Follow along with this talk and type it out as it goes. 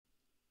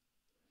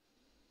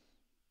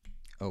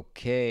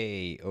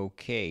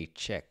Okay,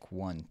 check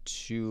 1,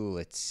 2.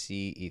 Let's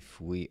see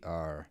if we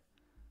are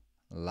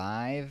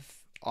live.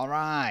 All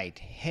right.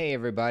 Hey,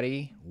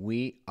 everybody.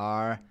 We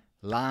are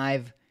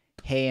live.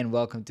 Hey, and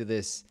welcome to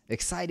this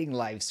exciting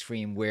live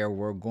stream where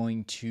we're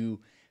going to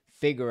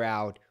figure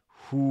out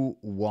who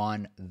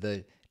won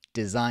the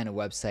Design a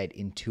Website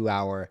in 2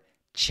 Hour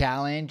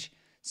challenge.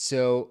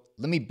 So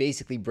let me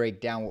basically break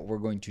down what we're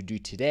going to do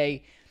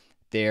today.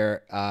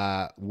 There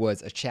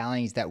was a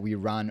challenge that we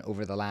run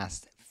over the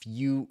last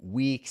few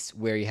weeks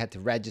where you had to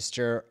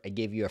register. I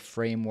gave you a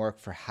framework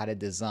for how to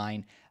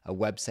design a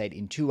website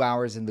in 2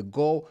 hours. And the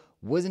goal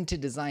wasn't to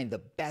design the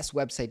best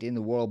website in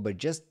the world, but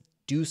just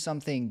do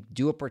something,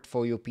 do a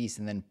portfolio piece,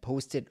 and then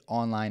post it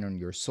online on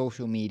your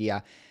social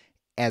media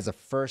as a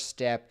first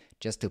step,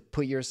 just to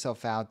put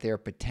yourself out there,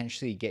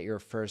 potentially get your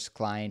first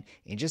client,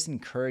 and just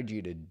encourage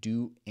you to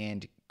do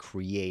and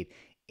create.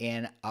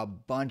 And a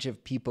bunch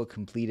of people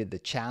completed the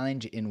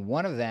challenge, and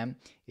one of them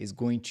is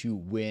going to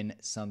win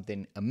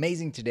something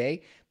amazing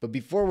today. But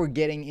before we're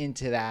getting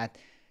into that,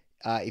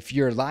 if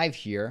you're live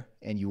here,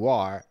 and you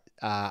are,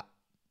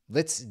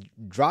 let's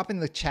drop in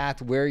the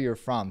chat where you're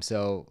from.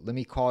 So let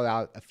me call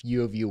out a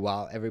few of you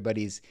while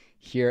everybody's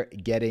here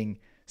getting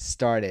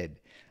started.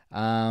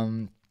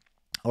 All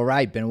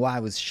right, Benoit,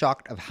 I was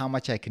shocked of how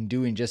much I can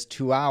do in just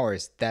 2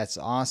 hours. That's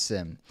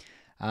awesome.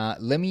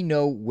 Let me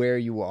know where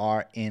you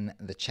are in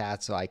the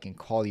chat so I can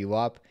call you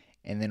up,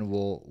 and then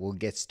we'll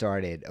get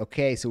started.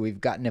 Okay, so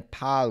we've got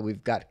Nepal,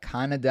 we've got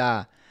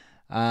Canada,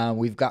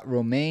 we've got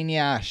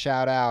Romania,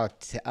 shout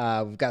out.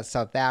 We've got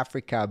South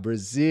Africa,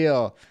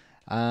 Brazil,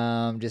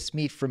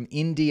 Jasmeet from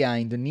India,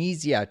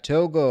 Indonesia,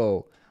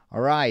 Togo.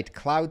 All right,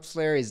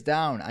 Cloudflare is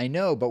down. I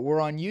know, but we're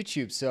on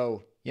YouTube,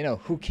 so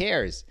who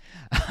cares?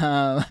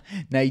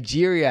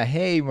 Nigeria,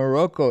 hey,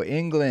 Morocco,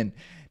 England,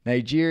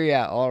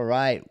 Nigeria. All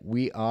right,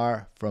 we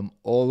are from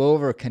all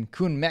over.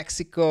 Cancun,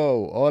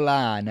 Mexico.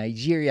 Hola,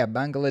 Nigeria,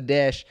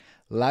 Bangladesh,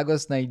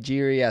 Lagos,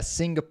 Nigeria,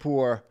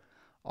 Singapore.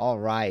 All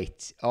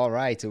right.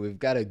 So we've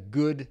got a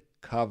good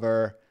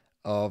cover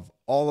of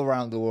all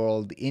around the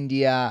world.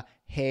 India,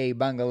 hey,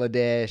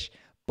 Bangladesh,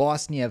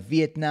 Bosnia,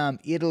 Vietnam,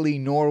 Italy,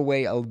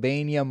 Norway,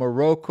 Albania,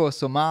 Morocco,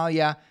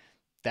 Somalia.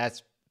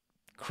 That's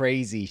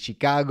crazy.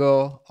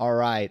 Chicago. All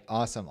right.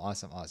 Awesome.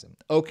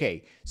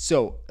 Okay.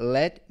 So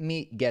let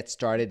me get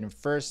started and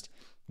first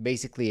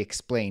basically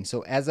explain.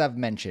 So as I've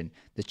mentioned,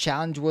 the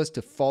challenge was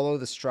to follow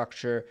the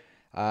structure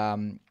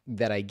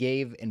that I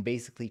gave and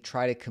basically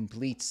try to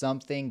complete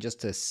something,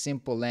 just a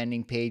simple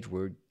landing page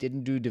where we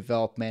didn't do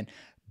development.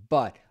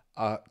 But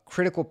a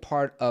critical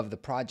part of the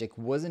project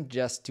wasn't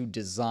just to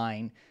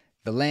design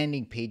the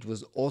landing page,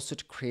 was also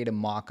to create a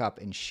mock-up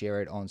and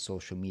share it on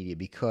social media,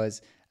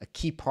 because a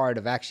key part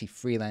of actually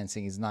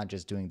freelancing is not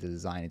just doing the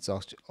design, it's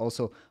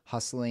also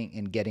hustling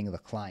and getting the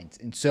clients.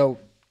 And so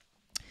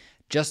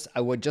I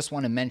would just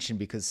want to mention,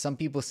 because some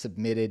people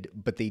submitted,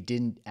 but they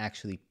didn't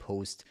actually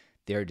post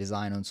their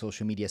design on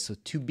social media. So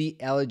to be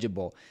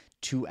eligible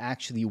to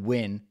actually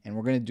win, and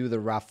we're going to do the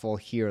raffle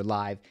here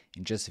live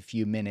in just a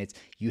few minutes,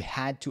 you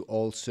had to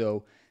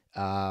also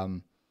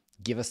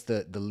give us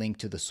the link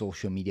to the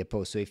social media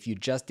post. So if you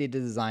just did the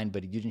design,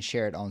 but you didn't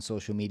share it on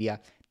social media,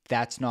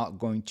 that's not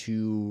going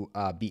to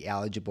be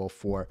eligible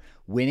for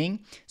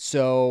winning.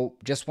 So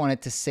just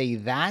wanted to say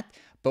that.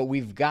 But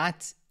we've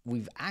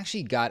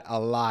actually got a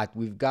lot.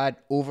 We've got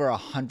over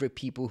 100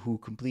 people who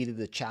completed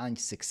the challenge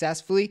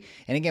successfully.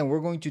 And again, we're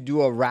going to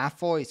do a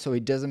raffle. So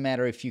it doesn't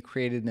matter if you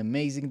created an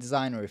amazing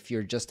design or if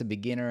you're just a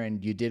beginner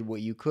and you did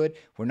what you could.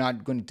 We're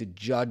not going to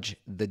judge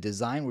the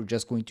design. We're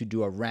just going to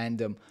do a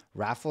random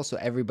raffle. So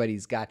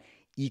everybody's got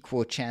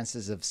equal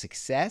chances of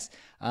success.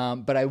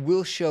 But I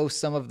will show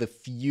some of the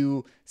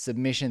few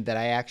submissions that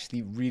I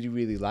actually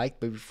really liked.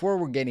 But before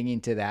we're getting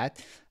into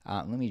that,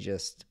 let me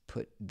just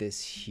put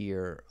this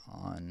here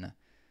on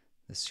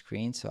the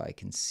screen so I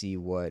can see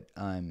what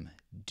I'm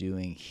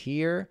doing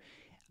here.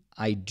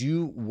 I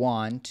do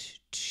want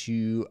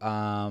to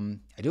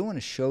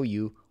show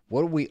you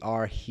what we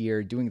are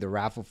here doing the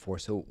raffle for.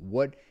 So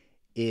what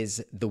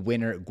is the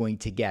winner going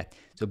to get?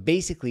 So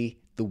basically,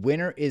 the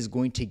winner is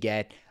going to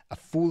get a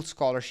full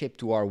scholarship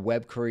to our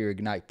Web Career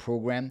Ignite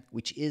program,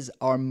 which is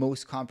our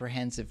most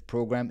comprehensive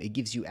program. It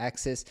gives you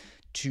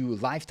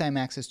lifetime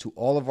access to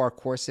all of our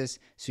courses.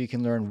 So you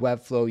can learn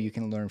Webflow, you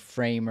can learn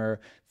Framer,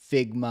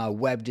 Figma,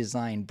 web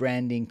design,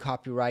 branding,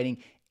 copywriting,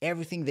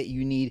 everything that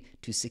you need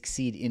to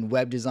succeed in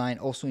web design.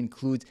 Also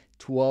includes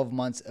 12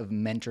 months of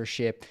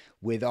mentorship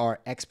with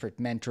our expert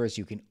mentors.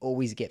 You can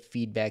always get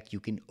feedback. You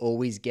can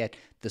always get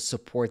the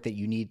support that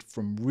you need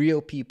from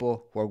real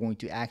people who are going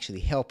to actually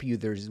help you.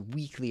 There's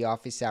weekly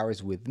office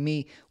hours with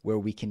me where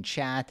we can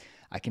chat.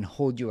 I can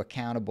hold you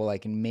accountable. I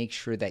can make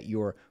sure that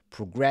you're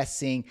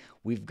progressing.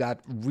 We've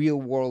got real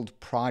world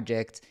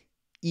projects,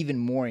 even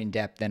more in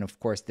depth than, of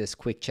course, this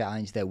quick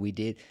challenge that we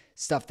did,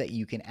 stuff that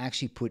you can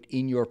actually put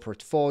in your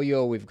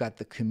portfolio. We've got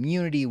the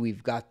community,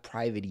 we've got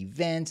private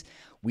events,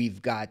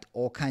 we've got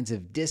all kinds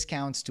of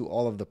discounts to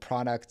all of the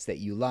products that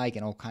you like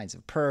and all kinds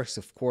of perks.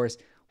 Of course,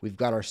 we've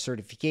got our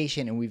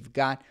certification, and we've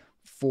got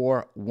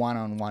 4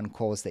 one-on-one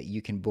calls that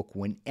you can book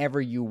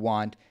whenever you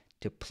want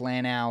to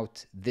plan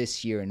out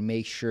this year and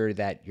make sure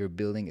that you're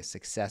building a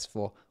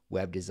successful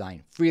web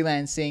design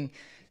freelancing.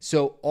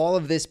 So all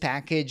of this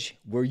package,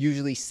 we're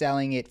usually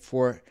selling it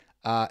for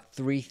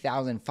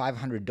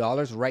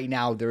 $3,500. Right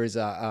now, there is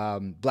a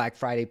Black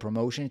Friday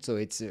promotion, so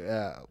it's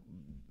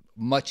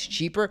much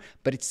cheaper,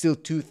 but it's still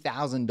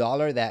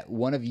 $2,000 that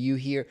one of you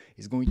here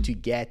is going to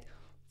get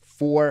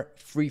for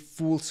free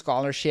full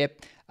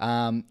scholarship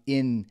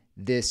in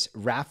this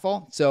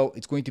raffle. So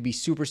it's going to be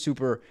super,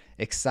 super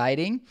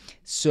exciting.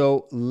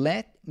 So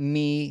let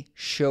me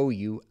show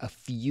you a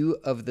few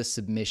of the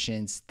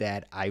submissions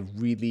that I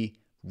really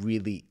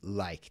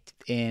liked.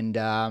 And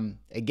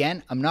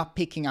again,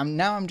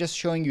 I'm just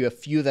showing you a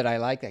few that I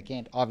liked. I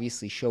can't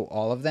obviously show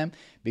all of them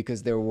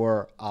because there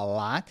were a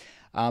lot.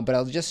 But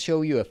I'll just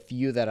show you a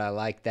few that I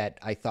like that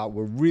I thought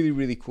were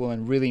really cool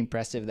and really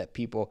impressive that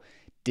people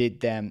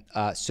did them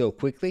so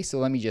quickly. So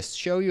let me just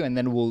show you, and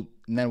then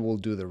we'll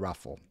do the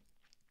raffle.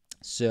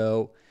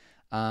 So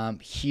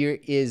here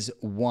is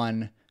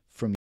one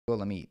from you.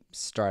 Let me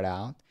start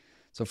out.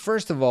 So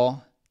first of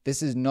all,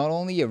 this is not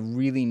only a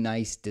really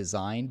nice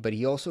design, but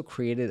he also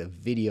created a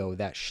video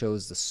that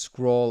shows the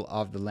scroll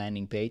of the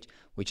landing page,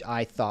 which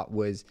I thought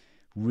was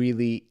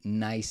really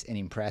nice and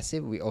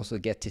impressive. We also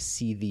get to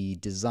see the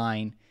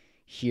design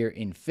here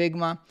in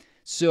Figma.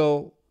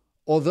 So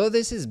although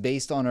this is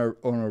based on a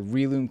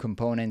Reloom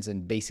components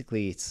and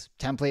basically its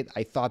template,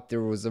 I thought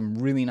there was some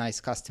really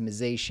nice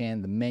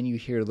customization. The menu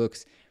here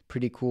looks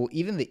pretty cool.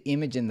 Even the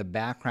image in the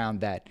background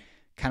that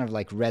kind of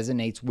like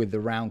resonates with the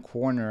round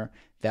corner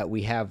that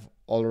we have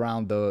all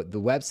around the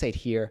website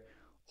here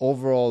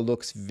overall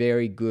looks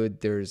very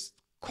good. There's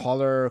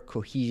color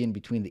cohesion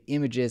between the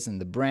images and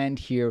the brand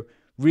here.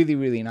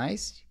 Really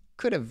nice.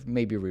 Could have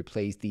maybe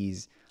replaced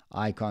these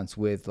icons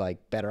with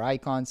like better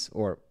icons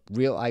or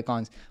real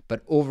icons,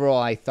 but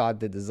overall I thought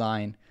the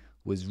design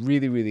was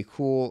really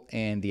cool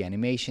and the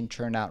animation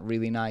turned out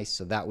really nice.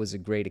 So that was a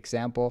great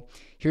example.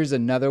 Here's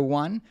another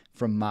one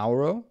from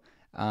Mauro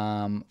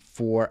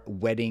for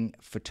wedding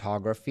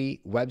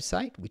photography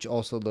website, which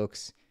also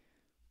looks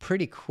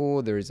pretty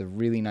cool. There's a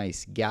really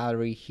nice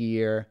gallery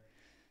here.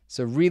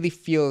 So really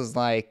feels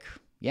like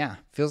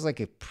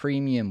a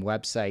premium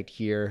website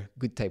here.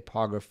 Good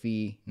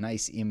typography,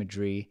 nice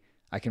imagery.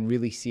 I can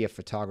really see a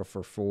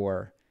photographer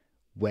for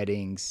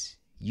weddings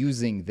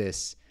using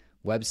this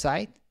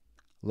website.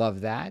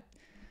 Love that.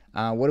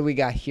 What do we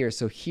got here?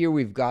 So here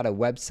we've got a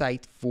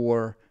website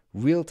for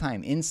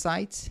real-time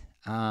insights.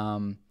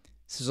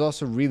 This is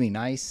also really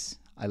nice.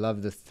 I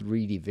love the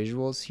 3D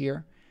visuals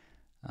here.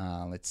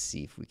 Let's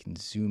see if we can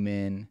zoom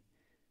in.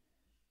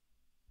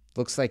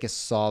 Looks like a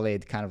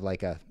solid kind of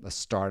like a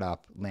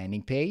startup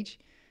landing page.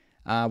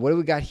 What do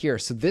we got here?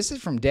 So this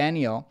is from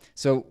Daniel.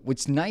 So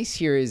what's nice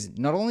here is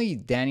not only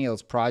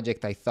Daniel's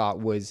project I thought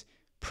was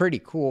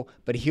pretty cool,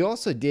 but he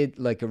also did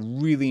like a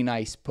really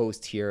nice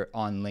post here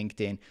on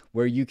LinkedIn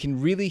where you can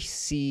really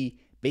see,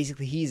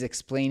 basically he's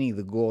explaining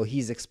the goal,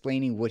 he's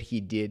explaining what he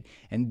did.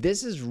 And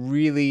this is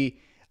really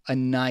a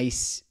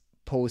nice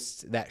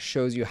post that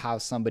shows you how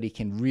somebody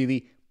can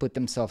really put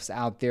themselves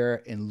out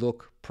there and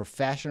look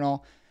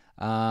professional.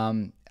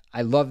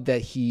 I love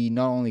that he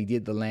not only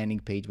did the landing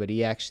page, but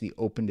he actually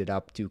opened it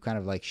up to kind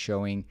of like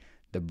showing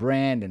the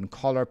brand and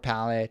color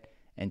palette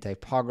and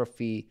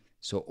typography.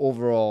 So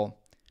overall,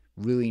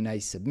 really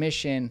nice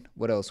submission.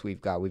 What else we've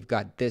got? We've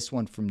got this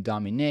one from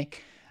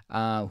Dominic,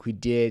 who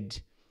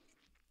did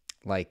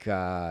like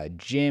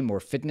gym or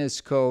fitness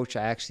coach.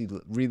 I actually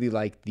really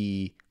like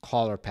the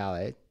color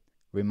palette.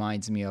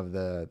 Reminds me of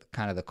the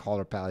kind of the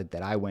color palette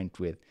that I went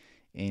with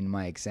in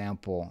my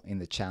example in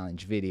the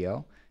challenge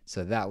video.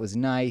 So that was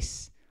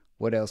nice.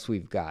 What else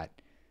we've got?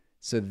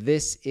 So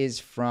this is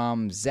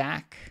from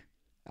Zach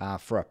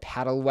for a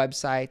paddle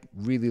website.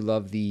 Really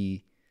love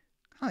the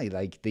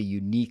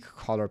unique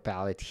color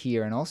palette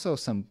here, and also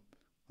some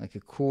like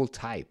a cool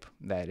type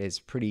that is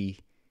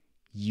pretty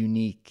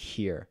unique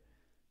here.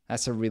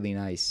 That's a really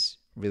nice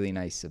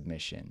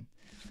submission.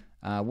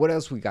 What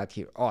else we got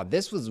here? Oh,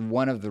 this was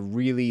one of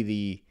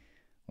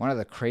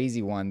the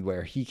crazy ones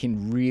where he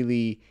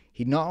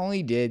not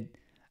only did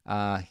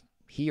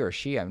he or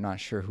she, I'm not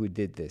sure who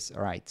did this.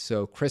 All right,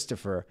 so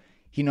Christopher,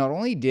 he not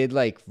only did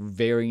like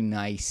very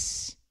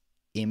nice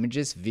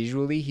images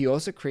visually, he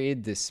also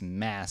created this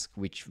mask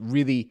which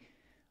really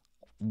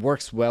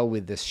works well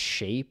with the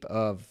shape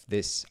of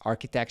this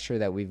architecture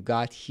that we've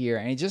got here,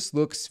 and it just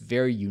looks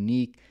very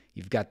unique.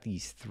 You've got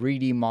these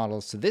 3D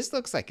models, so this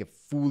looks like a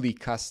fully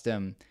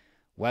custom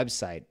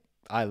website.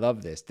 I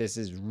love this. This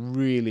is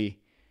really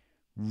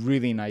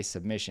nice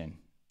submission.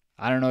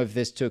 I don't know if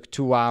this took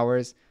 2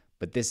 hours,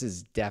 but this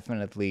is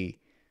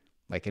definitely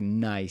like a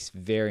nice,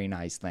 very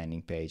nice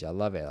landing page. I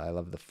love it. I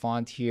love the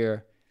font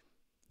here.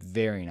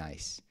 Very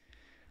nice.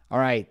 All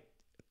right,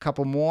 a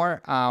couple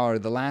more, or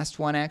the last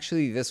one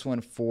actually, this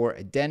one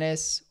for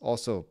Dennis,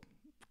 also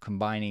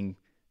combining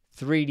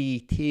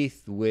 3D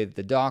teeth with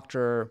the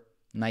doctor,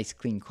 nice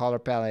clean color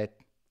palette.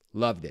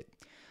 Loved it.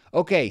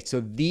 Okay,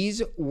 so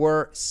these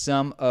were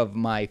some of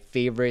my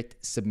favorite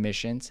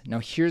submissions. Now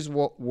here's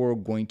what we're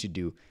going to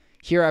do.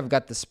 Here I've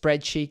got the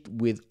spreadsheet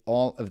with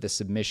all of the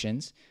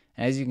submissions.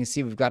 And as you can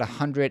see, we've got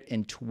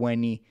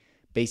 120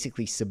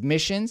 basically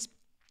submissions.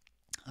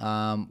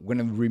 We're going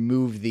to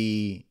remove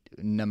the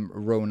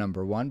row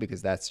number 1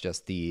 because that's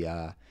just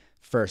the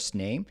first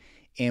name.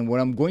 And what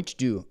I'm going to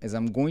do is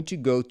I'm going to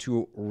go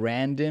to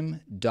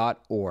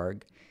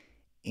random.org,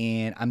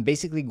 and I'm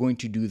basically going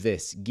to do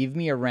this. Give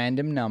me a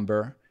random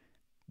number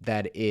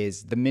that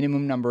is, the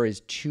minimum number is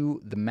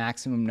 2, the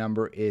maximum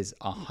number is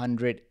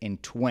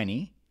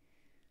 120.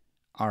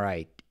 All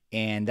right,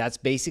 and that's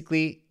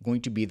basically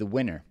going to be the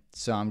winner.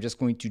 So I'm just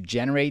going to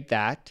generate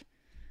that.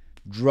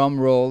 Drum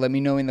roll, let me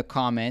know in the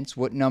comments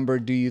what number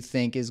do you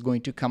think is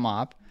going to come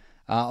up.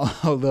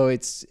 Although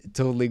it's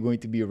totally going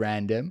to be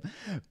random,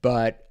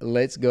 but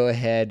let's go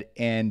ahead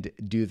and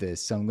do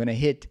this. So I'm going to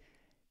hit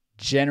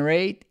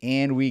generate,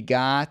 and we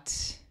got,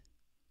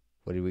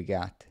 what did we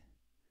got?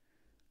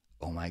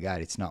 Oh my God,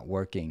 it's not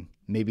working.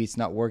 Maybe it's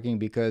not working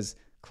because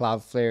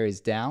Cloudflare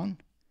is down.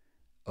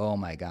 Oh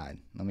my God,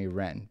 let me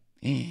run.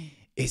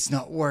 It's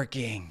not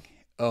working.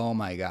 Oh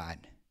my God.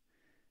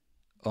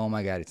 Oh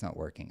my God, it's not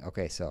working.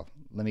 Okay, so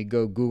let me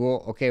go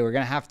Google. Okay, we're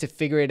going to have to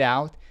figure it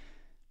out.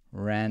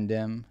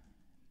 Random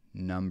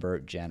number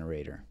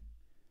generator.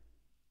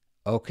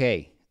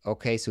 Okay,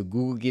 so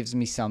Google gives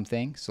me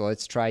something. So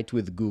let's try it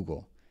with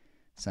Google.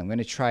 So I'm going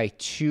to try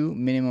 2,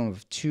 minimum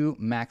of 2,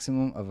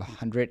 maximum of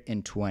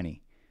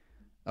 120.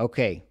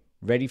 Okay,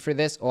 ready for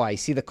this? Oh, I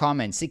see the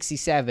comments.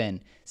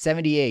 67,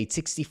 78,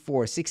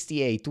 64,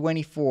 68,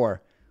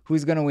 24.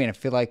 Who's going to win? I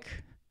feel like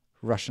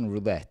Russian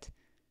roulette.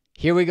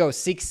 Here we go.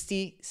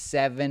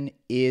 67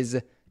 is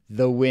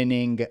the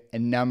winning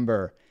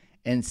number.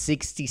 And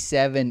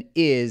 67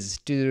 is,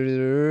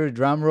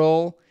 drum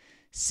roll,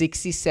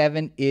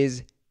 67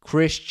 is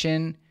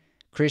Christian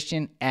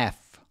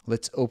F.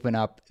 Let's open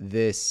up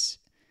this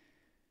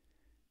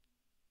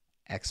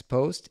X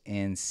post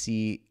and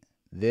see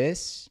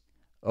this.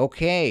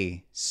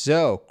 Okay,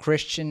 so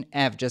Christian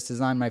F just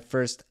designed my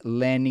first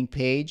landing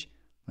page.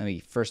 Let me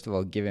first of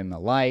all give him a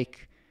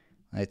like.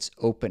 Let's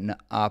open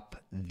up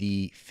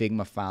the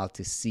Figma file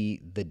to see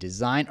the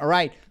design. All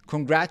right,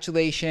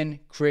 congratulations,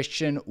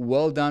 Christian.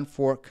 Well done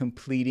for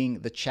completing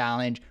the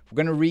challenge. We're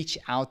going to reach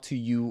out to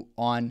you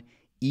on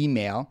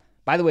email.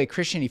 By the way,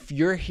 Christian, if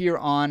you're here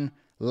on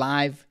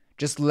live,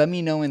 just let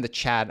me know in the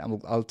chat.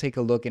 I'll take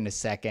a look in a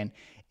second,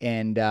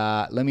 and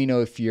let me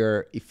know if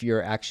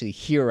you're actually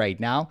here right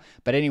now.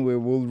 But anyway,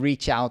 we'll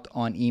reach out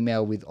on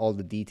email with all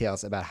the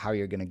details about how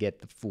you're going to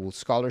get the full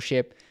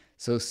scholarship.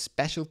 So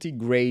specialty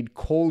grade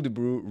cold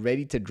brew,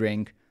 ready to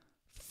drink,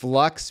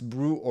 Flux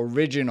Brew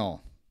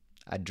Original.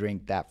 I'd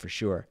drink that for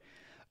sure.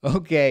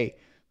 Okay,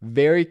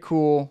 very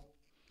cool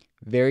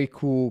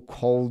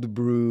cold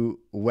brew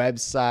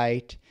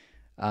website.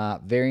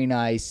 Very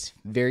nice,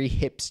 very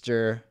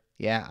hipster.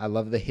 Yeah, I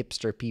love the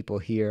hipster people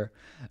here.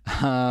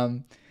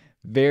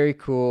 Very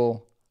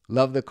cool.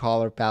 Love the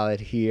color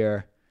palette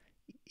here.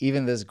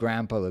 Even this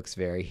grandpa looks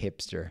very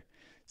hipster.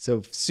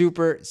 So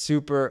super,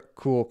 super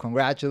cool.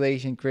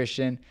 Congratulations,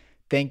 Christian.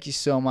 Thank you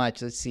so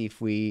much. Let's see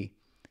if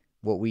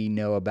what we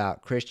know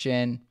about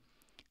Christian.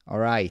 All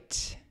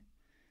right.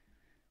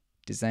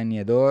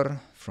 Diseñador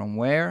from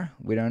where?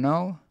 We don't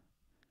know.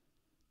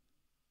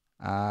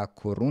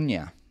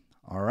 Coruña.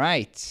 All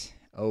right.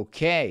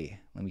 Okay.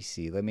 Let me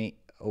see. Let me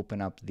open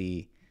up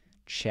the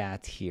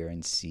chat here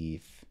and see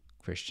if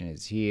Christian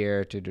is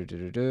here.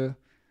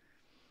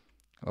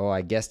 Oh,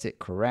 I guessed it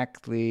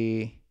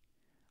correctly.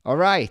 All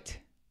right.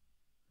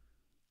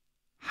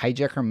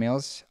 Hijacker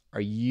Mills, are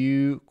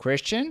you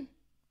Christian?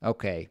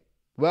 Okay.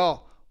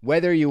 Well,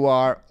 whether you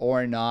are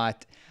or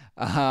not,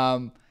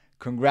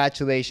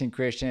 congratulations,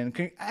 Christian.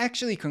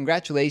 Actually,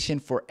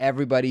 congratulations for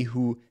everybody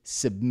who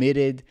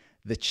submitted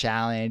the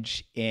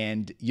challenge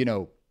and,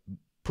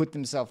 put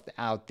themselves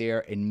out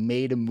there and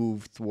made a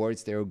move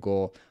towards their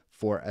goal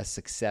for a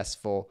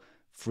successful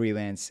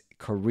freelance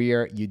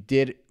career. You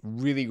did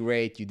really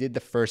great. You did the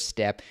first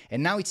step,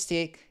 and now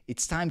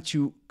it's time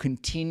to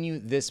continue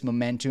this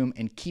momentum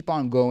and keep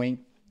on going.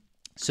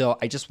 So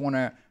I just want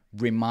to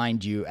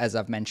remind you, as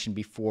I've mentioned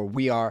before,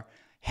 we are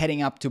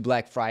heading up to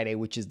Black Friday,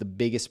 which is the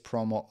biggest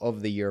promo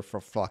of the year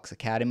for Flux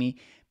Academy,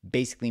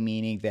 basically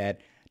meaning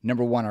that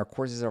number one, our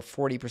courses are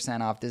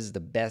 40% off. This is the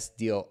best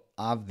deal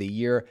of the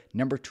year.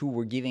 Number two,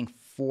 we're giving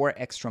 4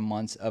 extra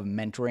months of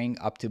mentoring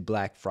up to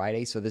Black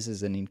Friday. So this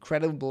is an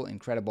incredible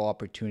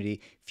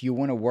opportunity. If you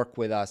want to work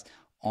with us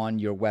on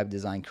your web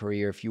design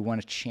career, if you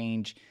want to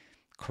change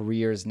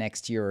careers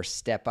next year or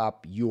step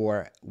up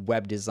your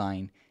web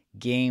design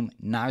game,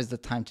 now is the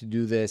time to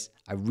do this.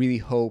 I really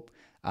hope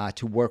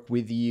to work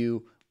with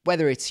you,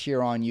 whether it's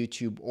here on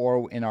YouTube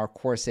or in our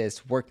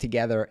courses, work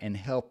together and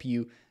help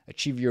you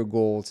achieve your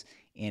goals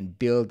and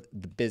build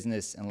the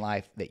business and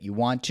life that you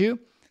want to.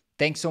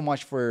 Thanks so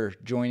much for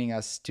joining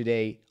us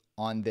today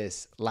on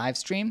this live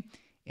stream,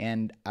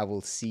 and I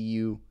will see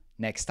you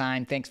next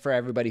time. Thanks for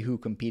everybody who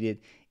competed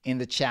in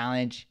the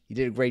challenge. You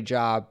did a great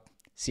job.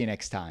 See you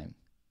next time.